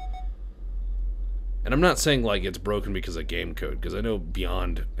 And I'm not saying like it's broken because of game code, because I know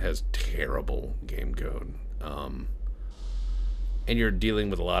Beyond has terrible game code. And you're dealing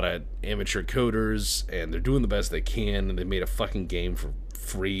with a lot of amateur coders, and they're doing the best they can, and they made a fucking game for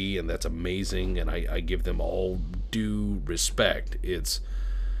free, and that's amazing, and I give them all due respect.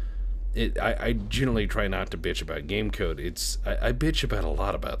 I generally try not to bitch about game code. I bitch about a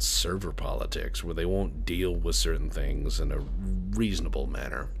lot about server politics, where they won't deal with certain things in a reasonable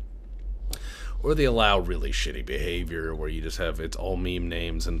manner. Or they allow really shitty behavior, where you just have, it's all meme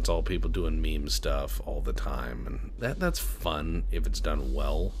names, and it's all people doing meme stuff all the time. And that's fun if it's done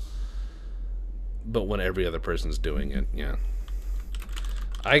well. But when every other person's doing it, yeah.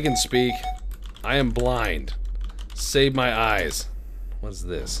 I can speak. I am blind. Save my eyes. What's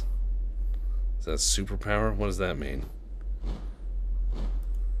this? Is that superpower? What does that mean?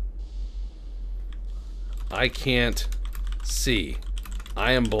 I can't see.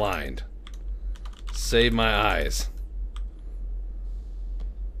 I am blind. Save my eyes.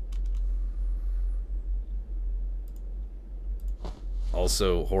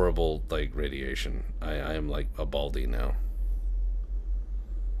 Also horrible, like, radiation. I am like a baldy now.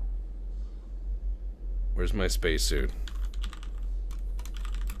 Where's my spacesuit?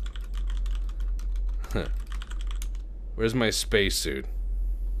 Where's my spacesuit?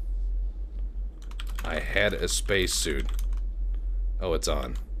 I had a spacesuit. Oh, it's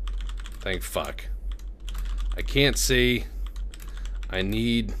on. Thank fuck. I can't see. I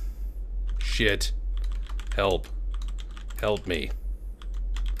need shit. Help. Help me.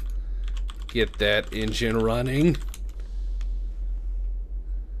 Get that engine running.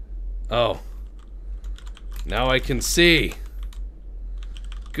 Oh. Now I can see.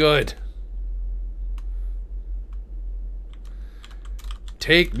 Good.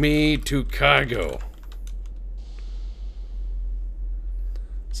 Take me to cargo.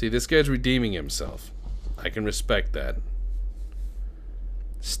 See, this guy's redeeming himself. I can respect that.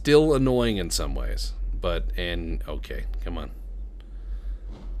 Still annoying in some ways, but, and, okay, come on.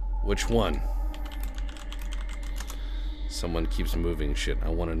 Which one? Someone keeps moving shit. I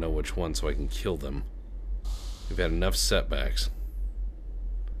want to know which one so I can kill them. We've had enough setbacks.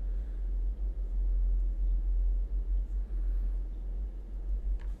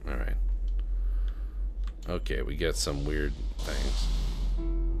 Alright. Okay, we got some weird things.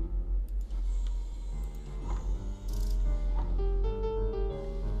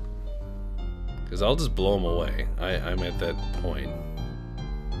 Because I'll just blow them away. I'm at that point.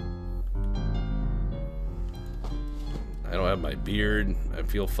 I don't have my beard. I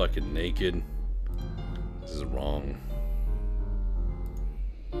feel fucking naked. This is wrong.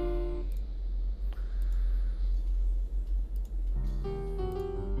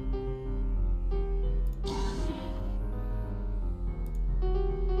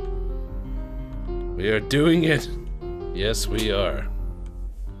 We are doing it. Yes, we are.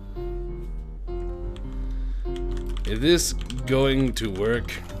 Is this going to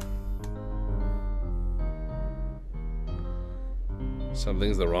work?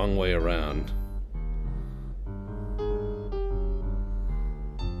 Something's the wrong way around.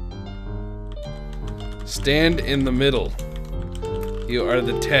 Stand in the middle. You are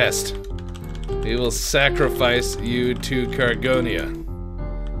the test. We will sacrifice you to Cargonia.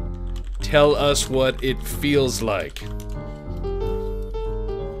 Tell us what it feels like.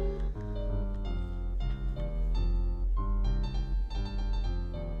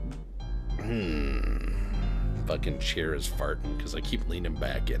 Fucking chair is farting because I keep leaning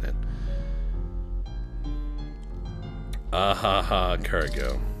back in it. Ahaha,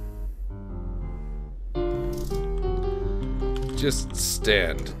 cargo. Just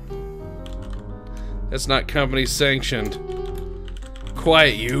stand. That's not company sanctioned.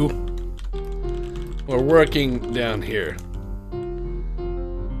 Quiet, you. We're working down here.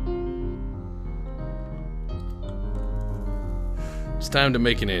 It's time to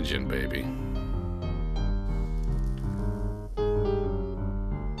make an engine, baby.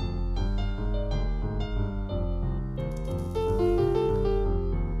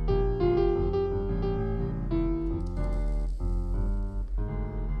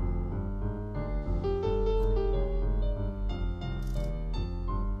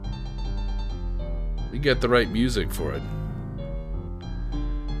 We got the right music for it.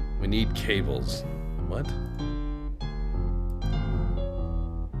 We need cables. What?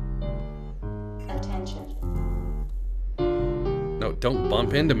 Attention. No, don't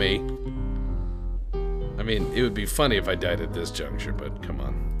bump into me. I mean, it would be funny if I died at this juncture, but come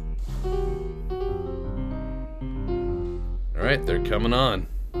on. Alright, they're coming on.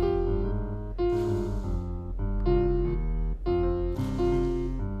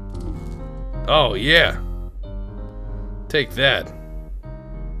 Oh, yeah. Take that.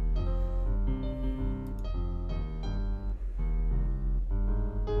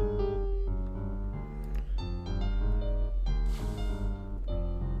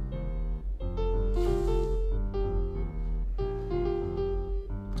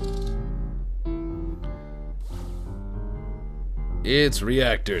 It's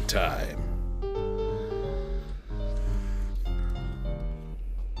reactor time.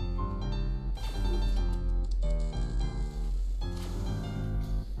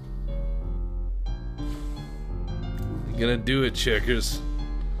 You gonna do it, Checkers?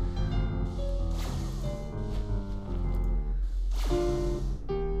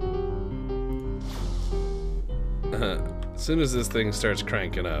 As soon as this thing starts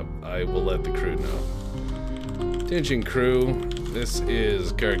cranking up, I will let the crew know. Attention crew, this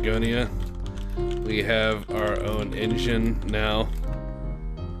is Cargonia. We have our own engine now.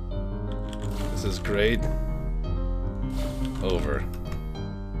 This is great. Over.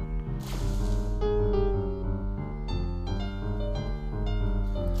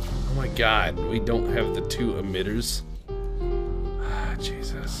 Oh my god, we don't have the two emitters. Ah,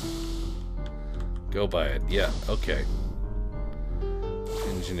 Jesus. Go by it. Yeah, okay.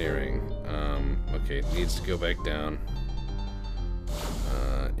 Engineering. Okay, it needs to go back down.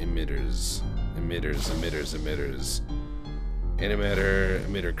 Emitters. Emitters.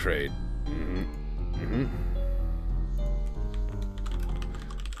 Emitter crate.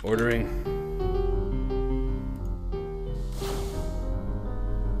 Ordering.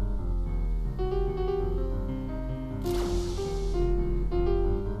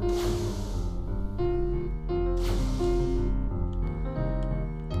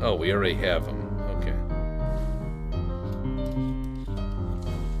 Oh, we already have them. Okay.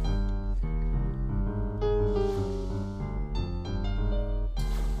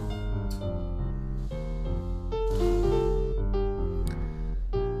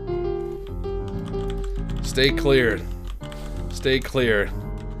 Stay clear. Stay clear.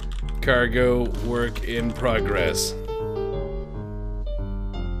 Cargo work in progress.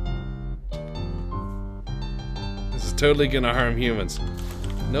 This is totally gonna harm humans.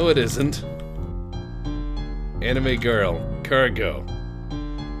 No, it isn't. Anime girl. Cargo.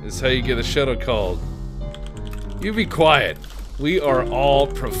 This is how you get a shuttle called. You be quiet. We are all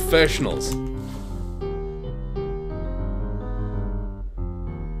professionals.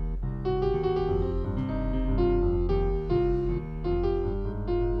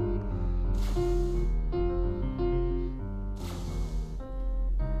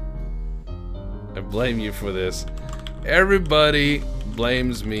 I blame you for this. Everybody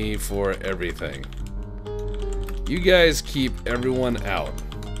blames me for everything. You guys keep everyone out,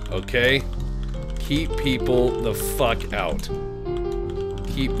 okay? Keep people the fuck out.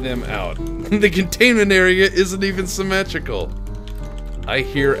 Keep them out. The containment area isn't even symmetrical. I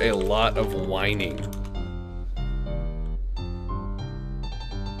hear a lot of whining.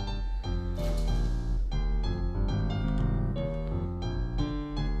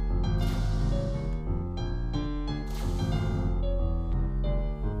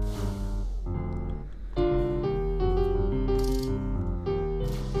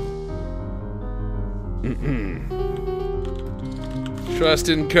 Trust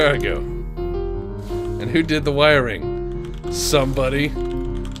in Cargo. And who did the wiring? Somebody.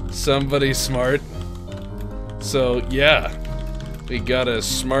 Somebody smart. So, yeah. We got a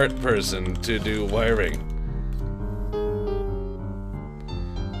smart person to do wiring.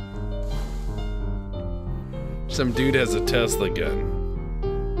 Some dude has a Tesla gun.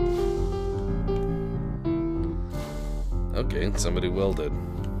 Okay, somebody welded.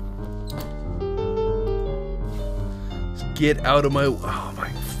 Get out of my... Oh my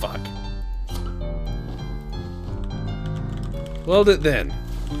fuck. Weld it then.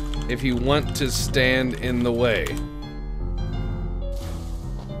 If you want to stand in the way.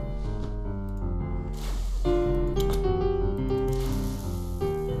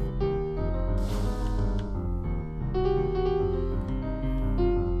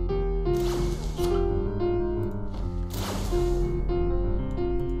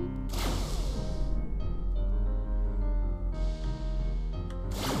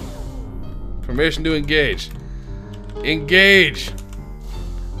 Permission to engage. Engage!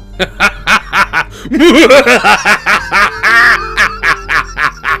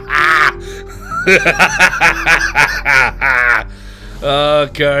 Oh,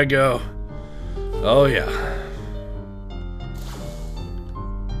 Cargo. Oh, yeah.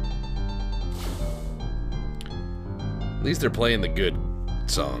 At least they're playing the good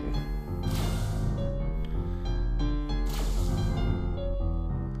song.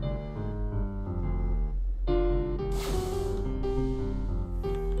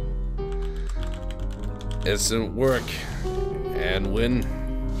 Excellent work. And win.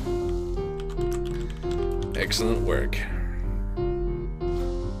 Excellent work.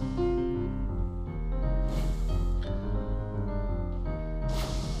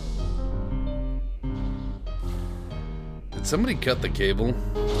 Did somebody cut the cable?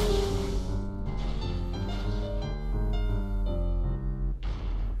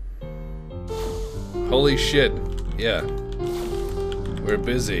 Holy shit. Yeah. We're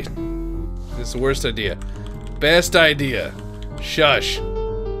busy. This is the worst idea. Best idea. Shush.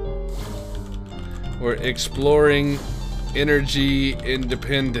 We're exploring energy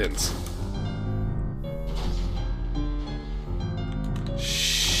independence.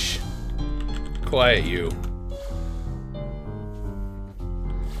 Shh. Quiet you.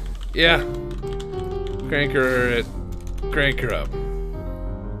 Yeah. Crank her up.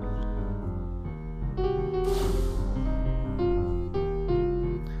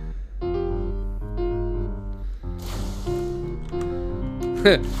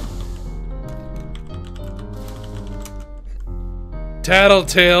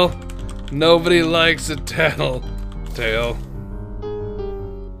 Tattletale. Nobody likes a tattletale.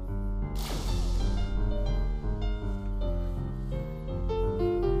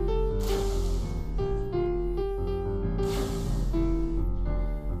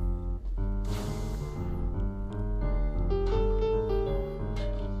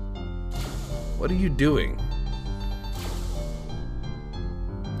 What are you doing?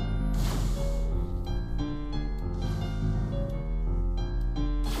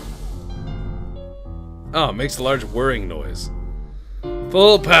 Oh, it makes a large whirring noise.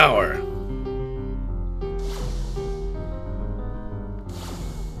 Full power.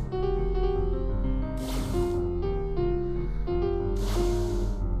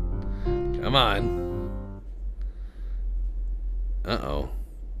 Come on. Uh-oh.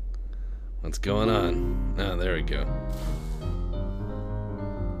 What's going on? Oh, there we go.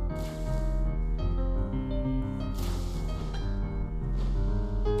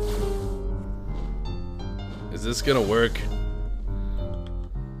 Is this gonna work?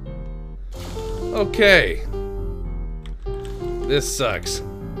 Okay. This sucks.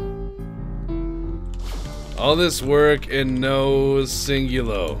 All this work and no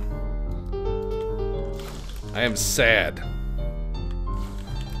singulo. I am sad.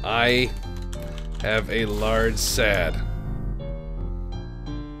 I have a large sad.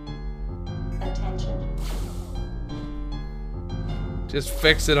 Attention. Just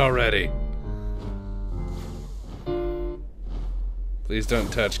fix it already. Please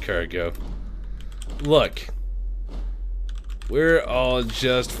don't touch Cargo. Look. We're all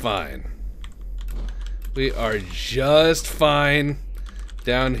just fine. We are just fine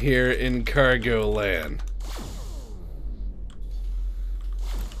down here in Cargo Land.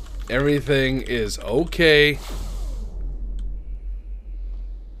 Everything is okay.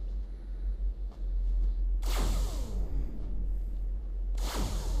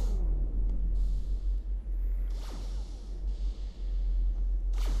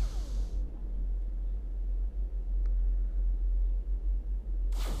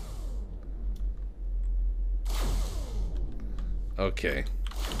 Okay.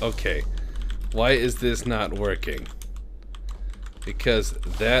 Okay. Why is this not working? Because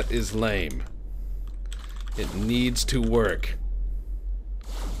that is lame. It needs to work.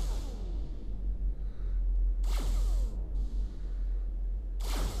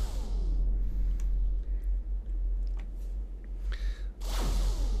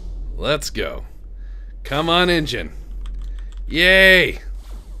 Let's go. Come on, engine. Yay!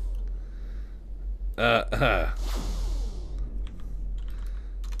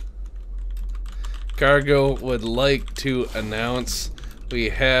 Cargo would like to announce we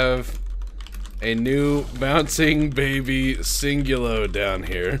have a new bouncing baby Singulo down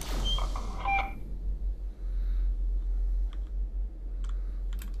here.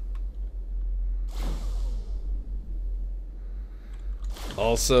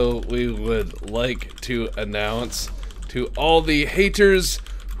 Also, we would like to announce to all the haters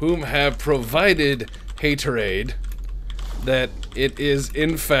whom have provided haterade that it is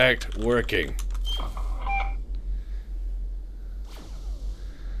in fact working.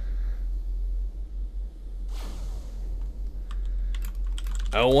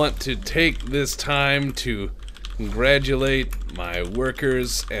 I want to take this time to congratulate my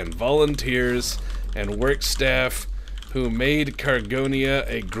workers and volunteers and work staff who made Cargonia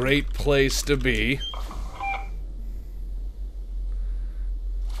a great place to be.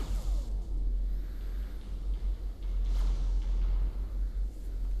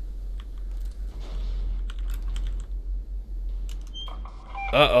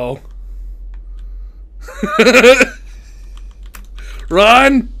 Uh-oh.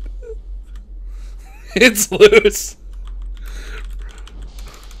 Run! It's loose.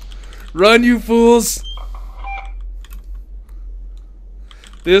 Run, you fools.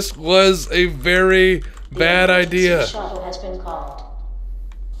 This was a very bad idea. Shuttle has been called.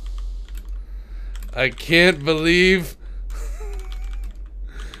 I can't believe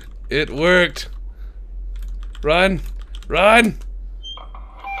it worked. Run! Run!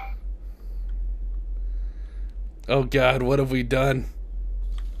 Oh God, what have we done?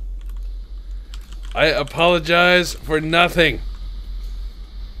 I apologize for nothing.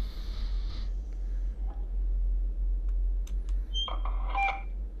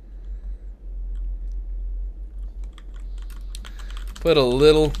 Put a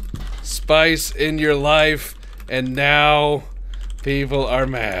little spice in your life, and now people are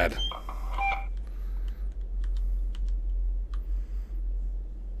mad.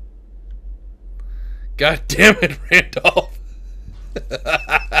 God damn it, Randolph.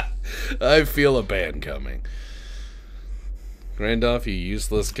 I feel a ban coming. Randolph, you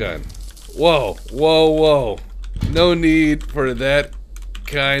useless gun. Whoa, whoa, whoa. No need for that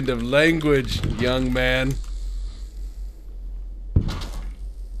kind of language, young man.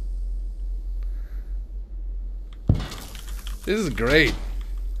 This is great.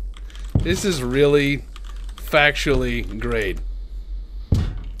 This is really factually great.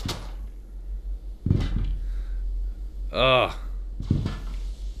 Oh.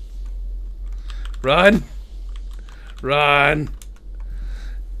 Run! Run!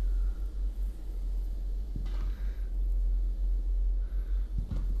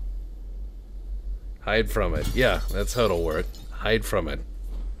 Hide from it. Yeah, that's how it'll work. Hide from it.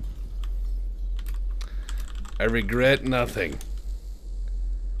 I regret nothing.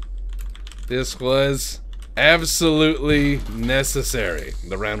 This was absolutely necessary.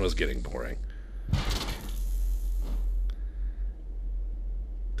 The round was getting boring.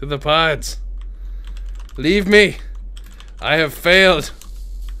 To the pods. Leave me. I have failed.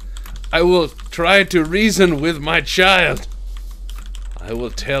 I will try to reason with my child. I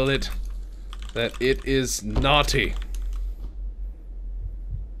will tell it that it is naughty.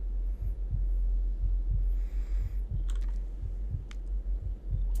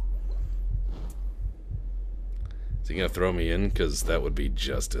 Is he gonna throw me in? Because that would be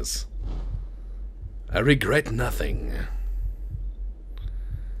justice. I regret nothing.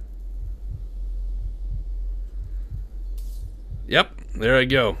 Yep, there I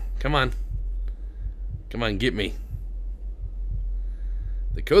go. Come on. Come on, get me.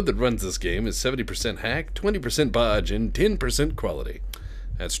 The code that runs this game is 70% hack, 20% bodge, and 10% quality.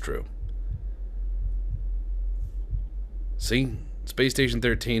 That's true. See? Space Station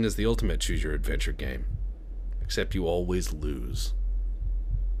 13 is the ultimate choose-your-adventure game. Except you always lose.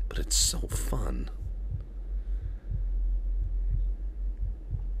 But it's so fun.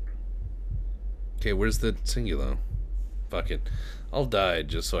 Okay, where's the Singulo? Fuck it. I'll die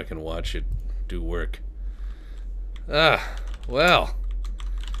just so I can watch it do work. Ah, well.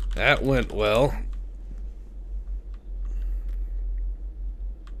 That went well.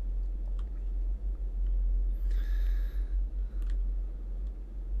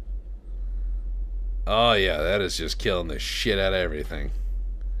 Oh yeah, that is just killing the shit out of everything.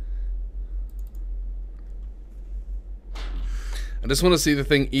 I just want to see the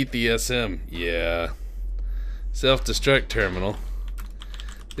thing eat the SM. Yeah. Self-destruct terminal.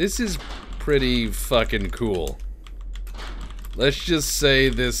 This is pretty fucking cool. Let's just say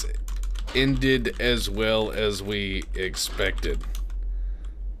this ended as well as we expected.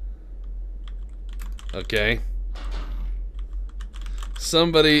 Okay?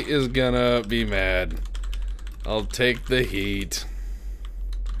 Somebody is gonna be mad. I'll take the heat.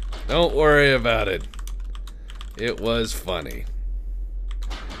 Don't worry about it. It was funny.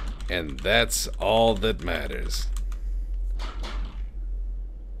 And that's all that matters.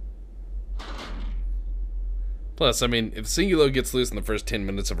 Plus, I mean, if Singulo gets loose in the first 10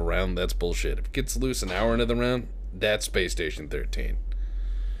 minutes of a round, that's bullshit. If it gets loose an hour into the round, that's Space Station 13.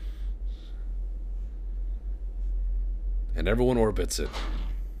 and everyone orbits it.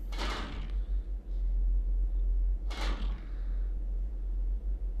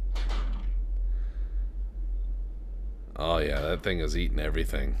 Oh yeah, that thing is eating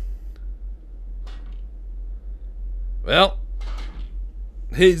everything. Well,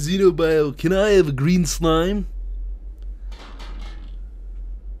 hey Xenobio, can I have a green slime?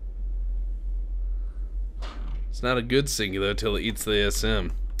 It's not a good singular till it eats the SM.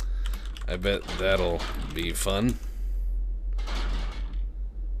 I bet that'll be fun.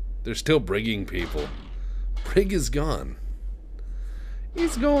 They're still brigging people. Brig is gone.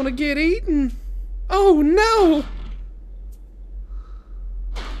 He's gonna get eaten. Oh no!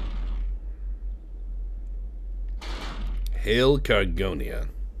 Hail Cargonia.